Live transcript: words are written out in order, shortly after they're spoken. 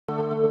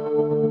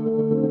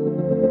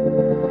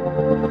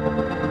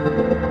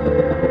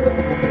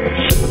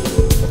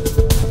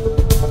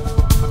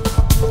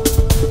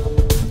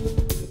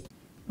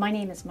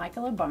is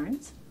Michaela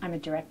Barnes. I'm a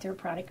Director of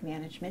Product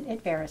Management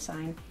at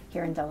VeriSign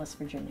here in Dulles,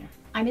 Virginia.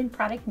 I'm in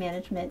Product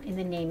Management in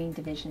the Naming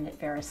Division at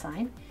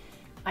VeriSign.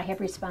 I have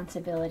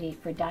responsibility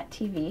for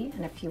 .tv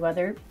and a few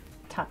other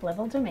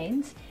top-level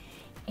domains,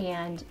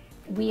 and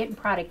we at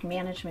Product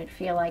Management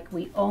feel like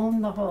we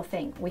own the whole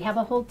thing. We have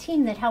a whole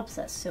team that helps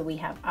us, so we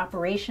have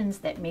operations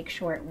that make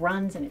sure it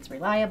runs and it's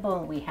reliable,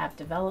 and we have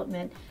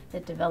development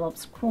that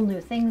develops cool new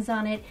things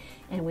on it,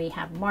 and we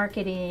have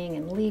marketing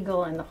and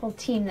legal and the whole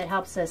team that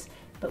helps us,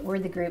 but we're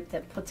the group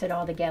that puts it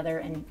all together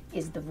and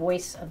is the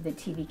voice of the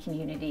TV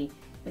community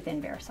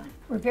within VeriSign.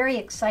 We're very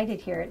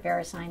excited here at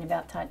VeriSign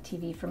about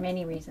 .tv for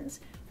many reasons,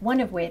 one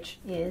of which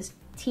is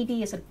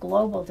TV is a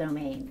global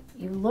domain.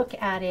 You look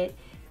at it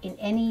in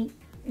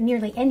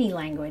nearly any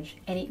language,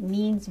 and it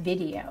means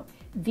video.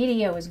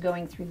 Video is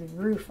going through the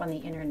roof on the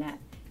internet.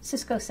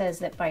 Cisco says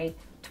that by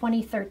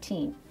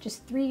 2013,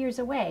 just 3 years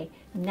away,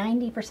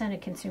 90%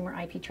 of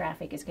consumer IP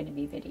traffic is going to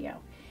be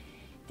video.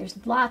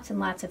 There's lots and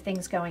lots of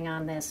things going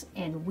on this,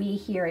 and we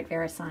here at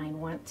VeriSign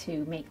want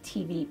to make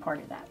TV part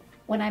of that.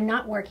 When I'm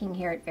not working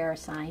here at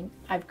VeriSign,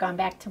 I've gone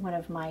back to one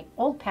of my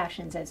old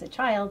passions as a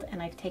child,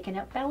 and I've taken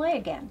up ballet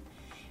again.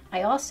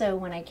 I also,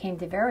 when I came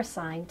to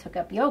VeriSign, took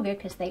up yoga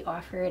because they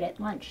offer it at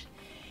lunch.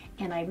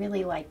 And I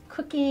really like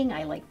cooking,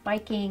 I like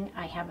biking,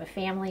 I have a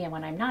family, and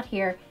when I'm not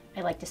here,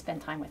 I like to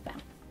spend time with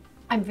them.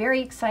 I'm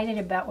very excited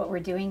about what we're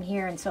doing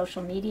here in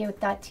social media with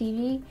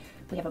 .tv.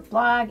 We have a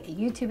blog, a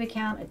YouTube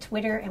account, a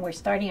Twitter, and we're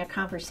starting a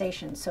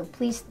conversation. So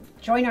please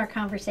join our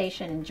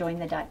conversation and join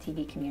the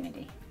 .tv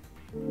community.